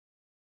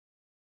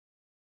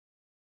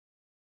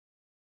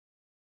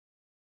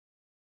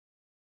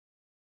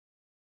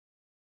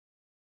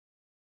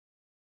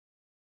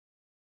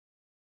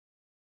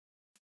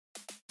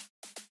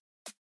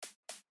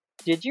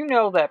Did you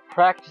know that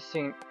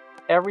practicing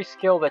every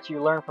skill that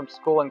you learn from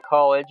school and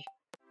college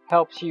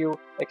helps you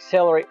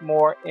accelerate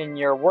more in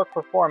your work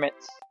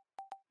performance?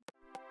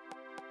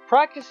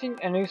 Practicing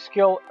a new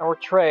skill or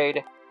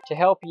trade to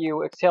help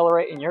you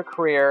accelerate in your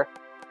career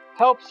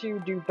helps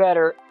you do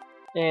better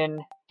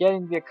in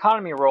getting the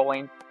economy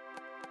rolling,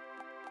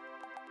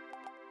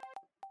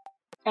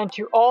 and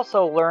to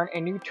also learn a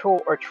new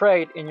tool or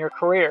trade in your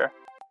career.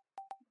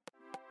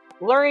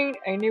 Learning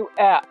a new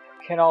app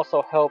can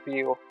also help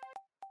you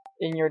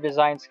in your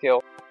design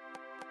skill.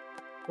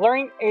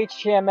 Learning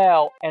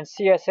HTML and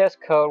CSS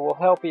code will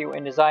help you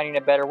in designing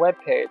a better web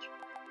page.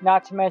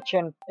 Not to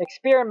mention,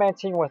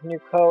 experimenting with new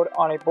code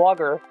on a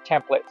Blogger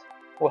template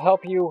will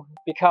help you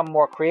become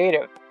more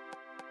creative.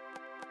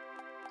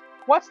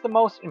 What's the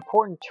most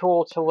important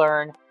tool to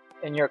learn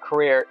in your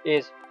career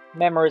is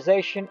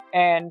memorization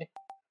and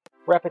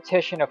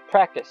repetition of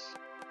practice.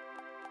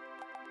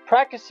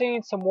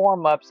 Practicing some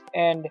warm-ups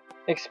and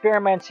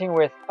experimenting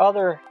with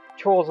other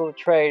tools of the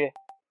trade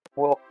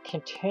will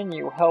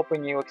continue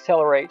helping you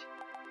accelerate.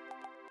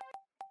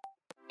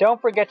 Don't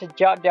forget to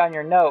jot down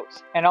your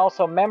notes and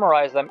also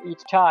memorize them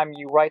each time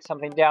you write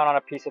something down on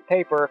a piece of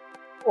paper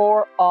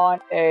or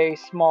on a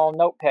small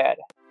notepad.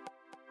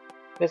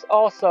 This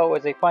also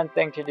is a fun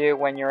thing to do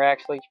when you're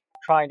actually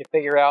trying to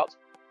figure out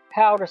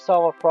how to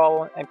solve a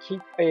problem and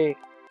keep a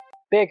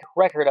big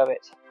record of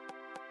it.